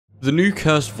The new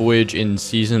Cursed Voyage in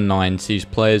Season 9 sees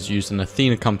players use an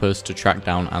Athena compass to track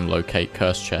down and locate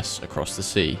cursed chests across the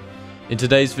sea. In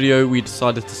today's video, we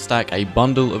decided to stack a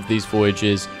bundle of these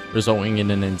voyages, resulting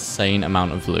in an insane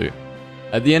amount of loot.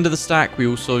 At the end of the stack, we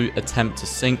also attempt to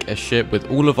sink a ship with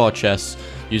all of our chests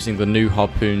using the new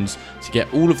harpoons to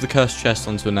get all of the cursed chests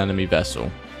onto an enemy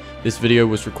vessel. This video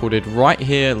was recorded right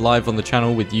here live on the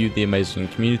channel with you, the amazing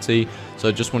community, so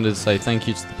I just wanted to say thank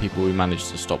you to the people who managed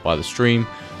to stop by the stream.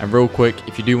 And real quick,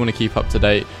 if you do want to keep up to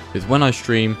date with when I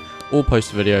stream or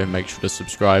post a video, make sure to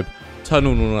subscribe, turn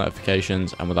on all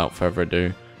notifications, and without further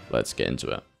ado, let's get into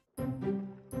it.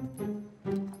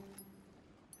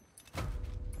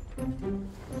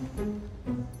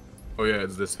 Oh yeah,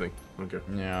 it's this thing. Okay.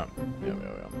 Yeah.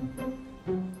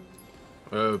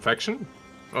 Faction?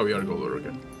 Oh, we are Golor,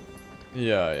 okay.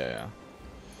 Yeah. Yeah.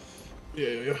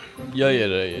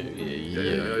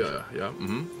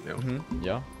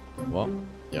 Yeah. What?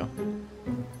 Yeah.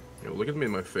 Yeah, look at me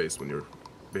in my face when you're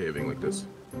behaving like this.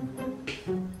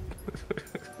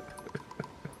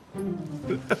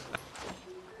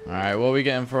 Alright, what are we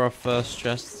getting for our first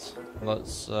chests?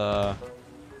 Let's have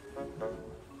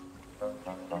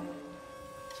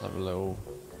a little...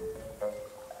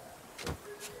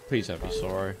 Please have your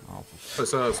sorrow. Oh, I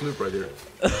saw a Snoop right here.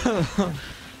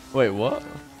 wait, what?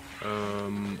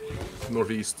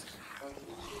 Northeast.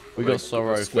 We got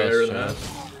sorrow first chest.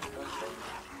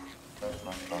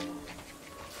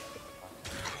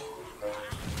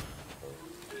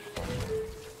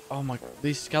 Oh my,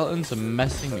 these skeletons are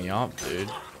messing me up, dude.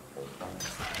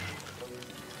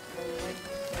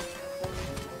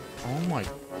 Oh my,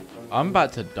 I'm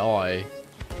about to die.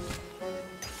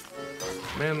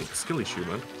 Man, skill issue,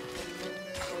 man.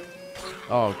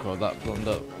 Oh god, that blonde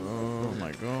up. Oh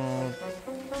my god.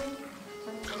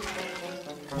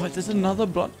 What, there's another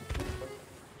blood?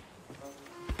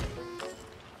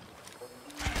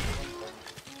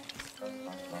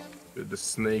 The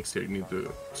snakes here need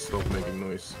to stop making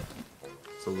noise.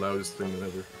 It's the loudest thing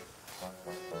ever.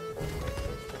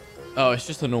 Oh, it's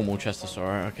just a normal chest of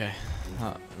sorrow, okay.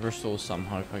 That restores some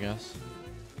hope, I guess.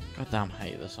 Goddamn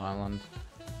hate this island.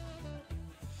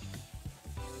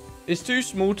 It's too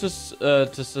small to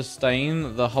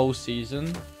sustain the whole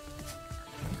season,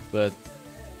 but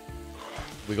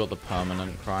we got the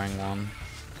permanent crying one.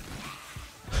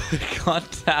 God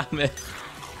damn it!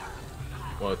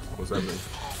 What's happening?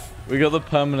 We got the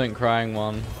permanent crying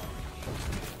one.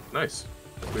 Nice.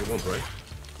 That's what you want, right?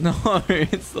 No,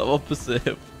 it's the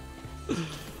opposite.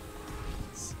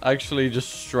 It's actually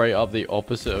just straight up the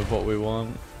opposite of what we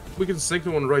want. We can sink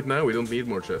the one right now. We don't need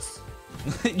more chests.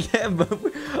 Yeah, but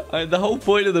the whole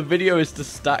point of the video is to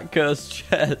stack cursed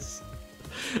chests,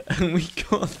 and we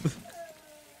got.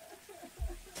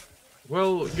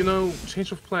 Well, you know,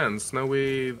 change of plans. Now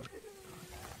we.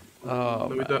 Oh,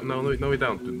 no, we don't. No, we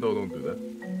don't. No, don't do that.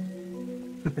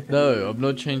 No, I'm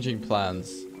not changing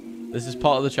plans. This is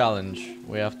part of the challenge.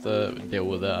 We have to deal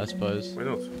with it, I suppose. Why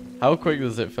not? How quick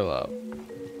does it fill up?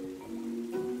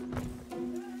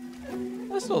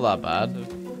 That's not that bad.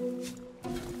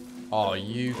 Oh, are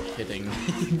you kidding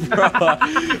me, bro?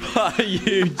 Are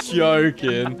you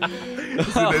joking?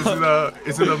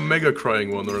 Is it a mega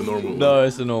crying one or a normal one? No,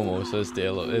 it's a normal, so it's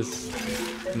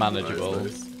manageable.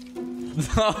 Nice.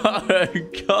 No,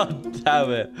 god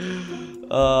damn it.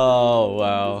 Oh,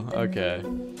 wow. Okay.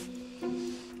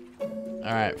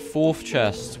 Alright, fourth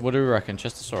chest. What do we reckon?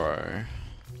 Chest of sorrow.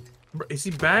 Is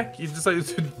he back? He decided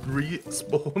to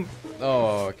respawn?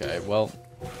 Oh, okay. Well.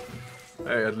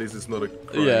 Hey, at least it's not a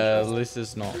crying Yeah, chest. at least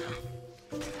it's not.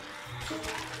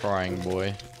 Crying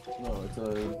boy. No, it's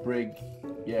a brig.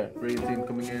 Yeah, brig team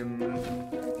coming in.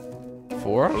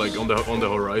 For us? Like on the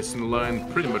horizon line,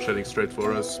 pretty much heading straight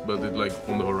for us, but it like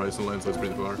on the horizon line, so it's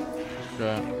pretty far.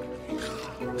 Okay.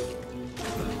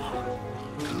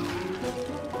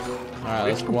 Alright,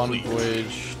 that's one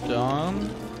voyage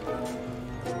done.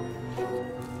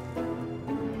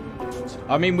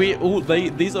 I mean,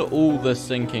 these are all the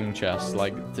sinking chests,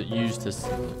 like used to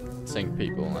sink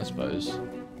people, I suppose.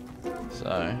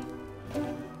 So,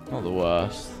 not the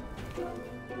worst.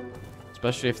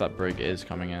 Especially if that brig is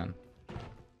coming in.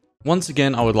 Once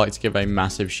again, I would like to give a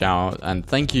massive shout out and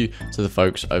thank you to the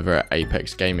folks over at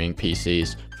Apex Gaming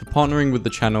PCs for partnering with the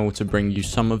channel to bring you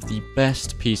some of the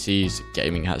best PCs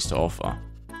gaming has to offer.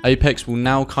 Apex will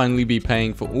now kindly be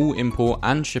paying for all import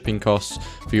and shipping costs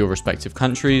for your respective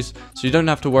countries, so you don't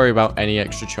have to worry about any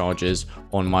extra charges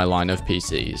on my line of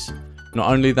PCs. Not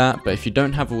only that, but if you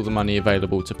don't have all the money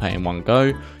available to pay in one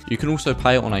go, you can also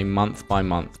pay on a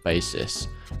month-by-month basis.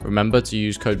 Remember to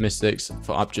use code Mystiqux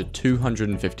for up to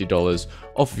 $250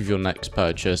 off of your next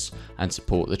purchase and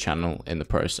support the channel in the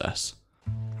process.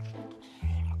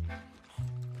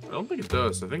 I don't think it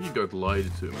does. I think you got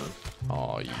lied to, man.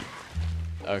 Oh, you...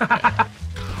 Okay.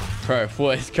 Bro,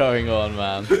 what is going on,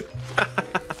 man?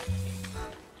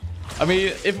 I mean,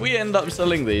 if we end up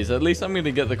selling these, at least I'm going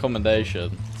to get the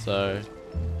commendation. So,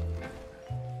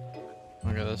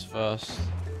 I'll get this first.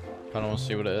 Kind of want to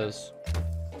see what it is.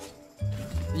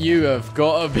 You have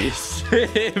got to be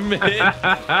serious.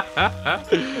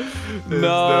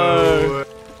 No.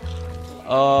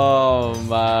 Oh,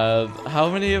 man. How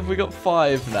many have we got?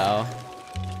 5 now.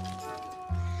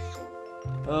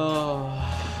 Oh,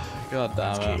 god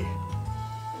damn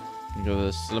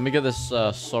it. Let me get this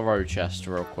sorrow chest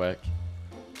real quick.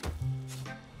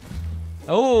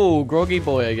 Oh, groggy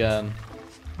boy again.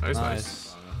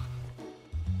 Nice.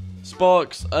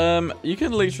 Sparks, you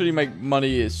can literally make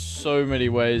money in so many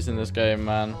ways in this game,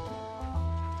 man.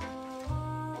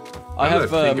 I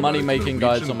have money making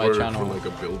guides on my channel. For like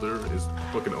a builder is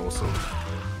fucking awesome.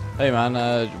 Hey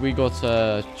man, we got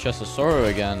Chest of Sorrow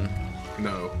again.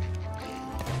 No.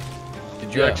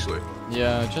 Did you actually?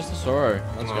 Yeah, Chest of Sorrow.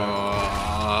 Let's go.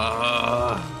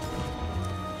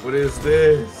 What is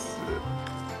this?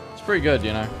 It's pretty good,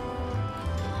 you know.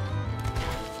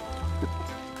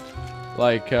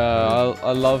 Like,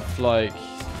 I love, like,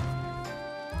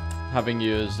 having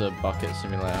you as a bucket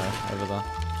simulator over there.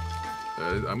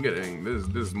 I'm getting, this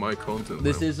is my content.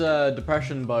 This is a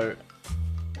depression boat.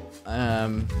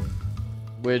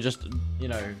 We're just, you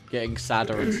know, getting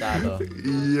sadder and sadder.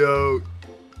 Yo.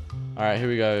 Alright, here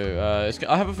we go.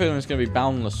 I have a feeling it's going to be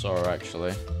Boundless Sorrow,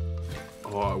 actually.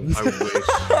 Oh, I wish.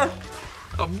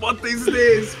 What is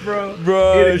this, bro?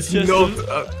 Bro, it is not.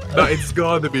 No, it's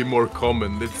gotta be more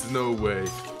common. There's no way.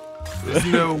 There's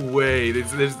no way.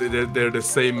 They're the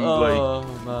same. Oh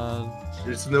man.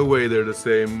 There's no way they're the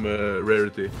same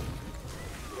rarity.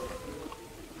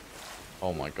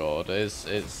 Oh my god,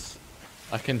 it's.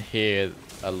 I can hear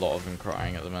a lot of them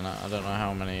crying at the minute. I don't know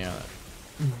how many.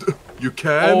 You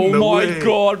can. Oh no my way.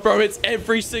 god, bro! It's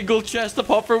every single chest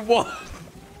apart from one.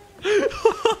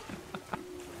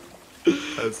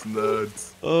 That's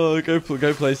nuts. Oh, go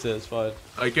place it. It's fine.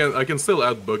 I can still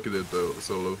out bucket it though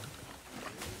solo.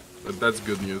 But that's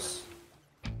good news.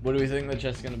 What do we think the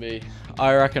chest's gonna be?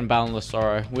 I reckon Boundless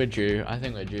Sorrow. We're due. I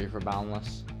think we're due for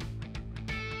Boundless.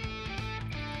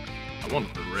 I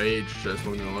want the rage chest.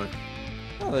 Not gonna lie.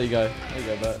 Oh, there you go. There you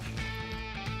go, Birch.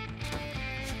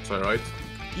 Is that right?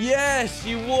 Yes,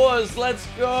 you was. Let's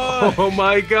go. Oh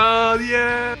my god,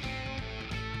 yeah.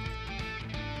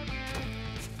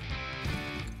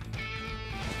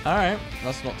 Alright,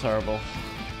 that's not terrible.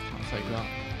 I'll take that.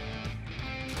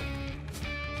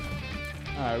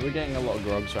 Alright, we're getting a lot of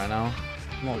grogs right now.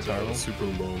 Not terrible. Super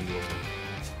long grog.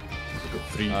 Like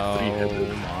three headed.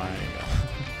 Oh my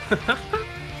god.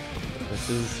 This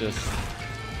is just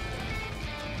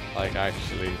like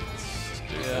actually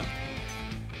stupid. Yeah.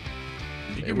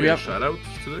 Did you give me a shout out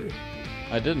today?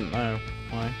 I didn't know.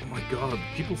 Why? Oh my god,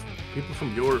 people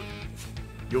from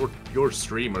your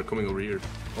stream are coming over here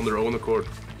on their own accord.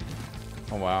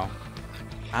 Oh wow.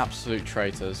 Absolute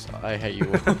traitors. I hate you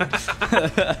all.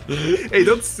 Hey,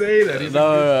 don't say that. He's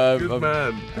a good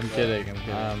man. I'm kidding.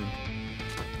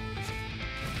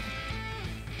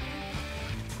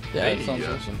 Yeah, it sounds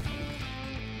awesome.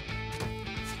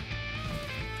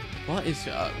 What is...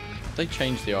 they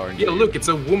changed the RNG. Yeah, look, it's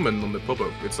a woman on the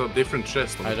pop-up. It's a different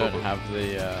chest on the pop-up. I don't have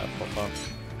the pop-up.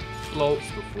 Lol.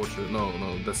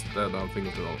 No, that's that. I'm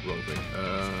thinking of the wrong thing.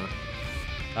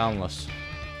 Boundless.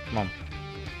 Come on.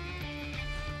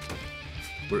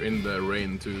 We're in the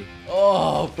rain too.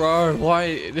 Oh, bro,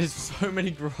 why? There's so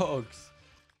many grogs.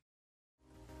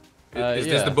 Is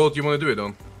this the boat you want to do it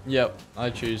on? Yep, I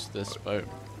choose this boat.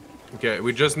 Okay,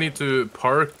 we just need to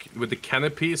park with the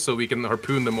canopy so we can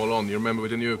harpoon them all on. You remember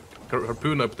with the new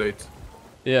harpoon update?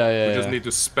 Yeah. We just need to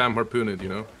spam harpoon it, you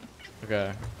know?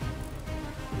 Okay.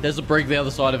 There's a brig the other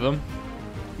side of him.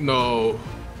 No.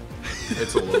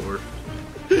 It's all over.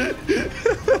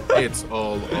 It's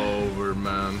all over,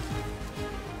 man.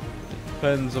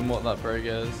 Depends on what that brig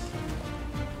is.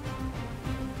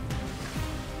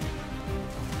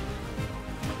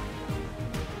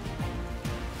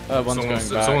 One's going back.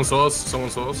 Someone saw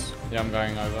us. Yeah, I'm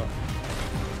going over.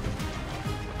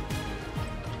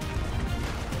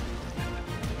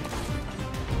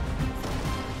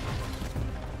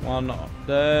 One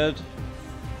dead.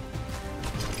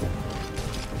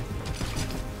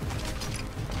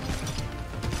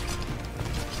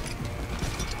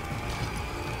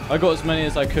 I got as many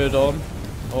as I could on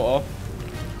or off.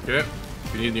 Okay.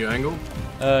 You need a new angle?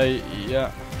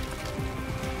 Yeah.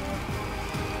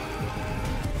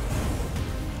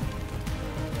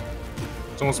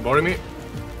 Someone's boarding me.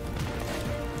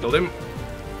 Killed him.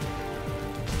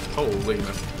 Holy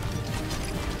man.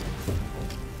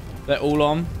 They're all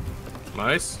on.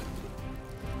 Nice.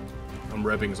 I'm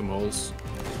revving some holes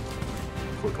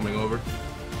before coming over.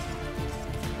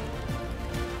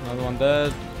 Another one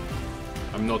dead.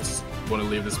 I'm not want to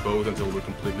leave this boat until we're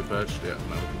completely patched. Yeah,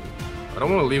 no. I don't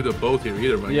want to leave the boat here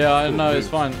either, man. Yeah, I know. It's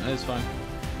fine. It's fine.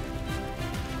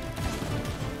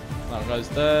 That guy's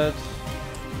dead.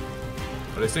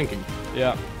 Are they sinking?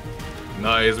 Yeah.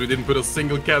 Nice. We didn't put a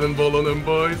single cannonball on them,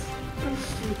 boys.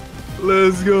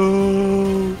 Let's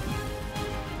go.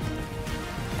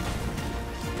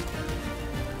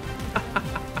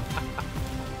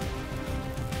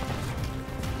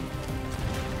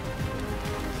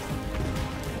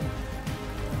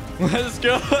 Let's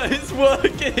go, it's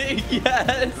working,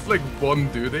 yes! It's like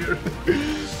one dude here.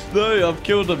 No, I've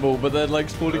killed them all, but they're like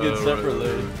spawning in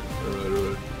separately.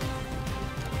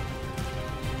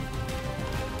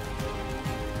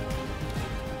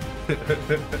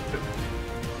 Right.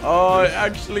 Oh, it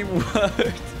actually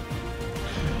worked.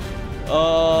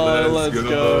 Oh, let's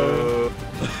go.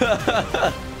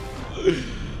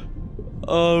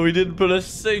 Oh, we didn't put a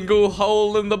single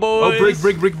hole in the boys. Oh,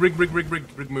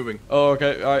 brick moving. Oh,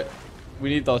 okay, alright. We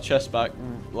need our chest back.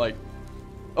 Like,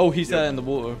 oh, he's there in the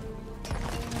water.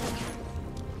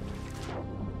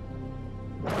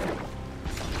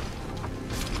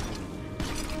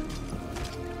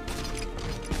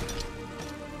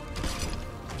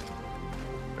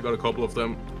 I got a couple of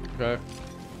them. Okay.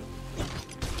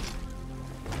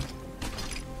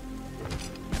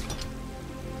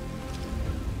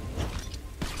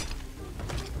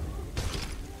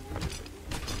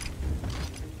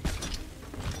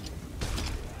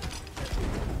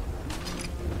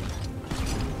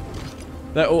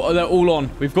 They're all on.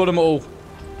 We've got them all.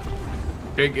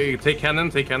 Okay, take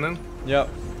cannon, Yep.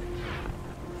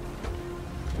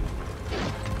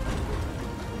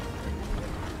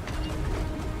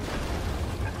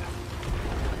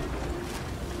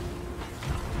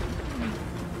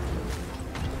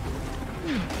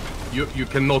 You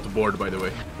cannot board, by the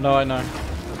way. No, I know.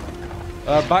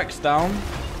 Back's down.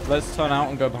 Let's turn out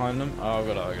and go behind them. Oh, I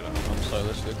got it. I'm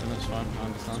solo sleeping, it's fine. I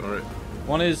understand. Sorry.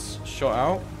 One is shot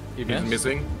out. He's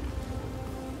missing.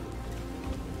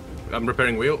 I'm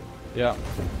repairing wheel. Yeah.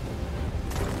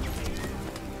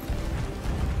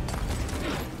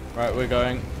 Right, we're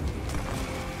going.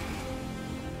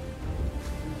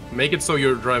 Make it so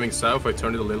you're driving south. I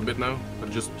turned it a little bit now. But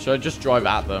just... Should I just drive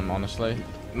at them, honestly?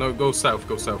 No, go south,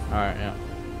 Alright, yeah.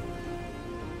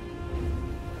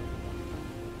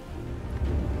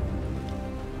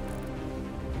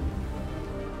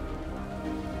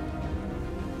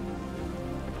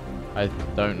 I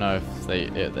don't know if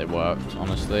they worked,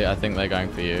 honestly. I think they're going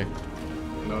for you.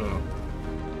 No.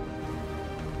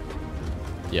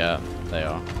 Yeah, they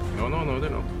are. No, they're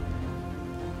not.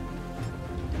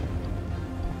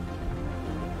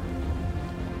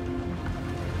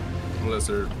 Unless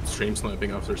they're stream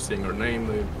sniping after seeing our name,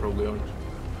 they probably aren't.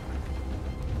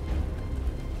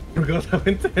 Forgot how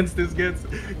intense this gets.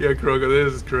 Yeah, Kroga,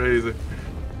 this is crazy.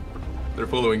 They're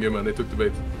following you, man. They took the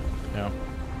bait. Yeah.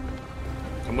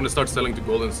 I'm gonna start selling to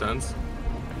Golden Sands.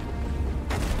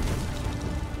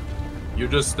 You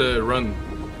just run.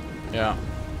 Yeah.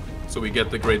 So we get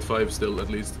the grade 5 still, at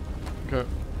least. Okay.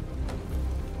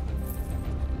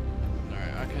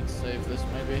 Alright, I can save this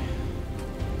maybe.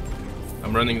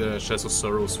 I'm running the Chest of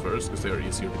Sorrows first, because they are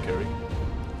easier to carry.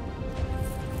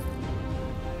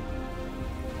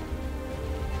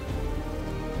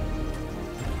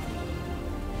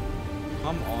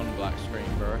 Come on, black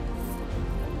screen, bro.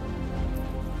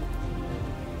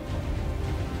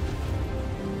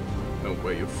 No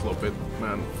way you flop it,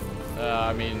 man.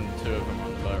 I mean, 2 of them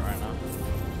on the boat right now.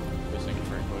 We're sinking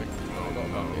very quick. No.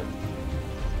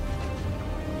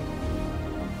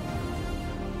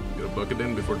 Get a bucket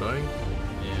in before dying?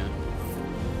 Yeah.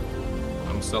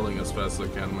 I'm selling as fast as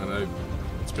I can, man.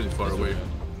 It's pretty far away.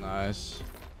 Nice.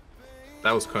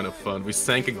 That was kind of fun. We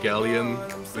sank a galleon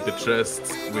with the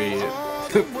chest. We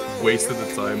wasted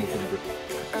the time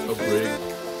of a brig.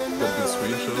 Got a good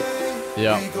screenshot.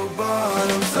 Yeah.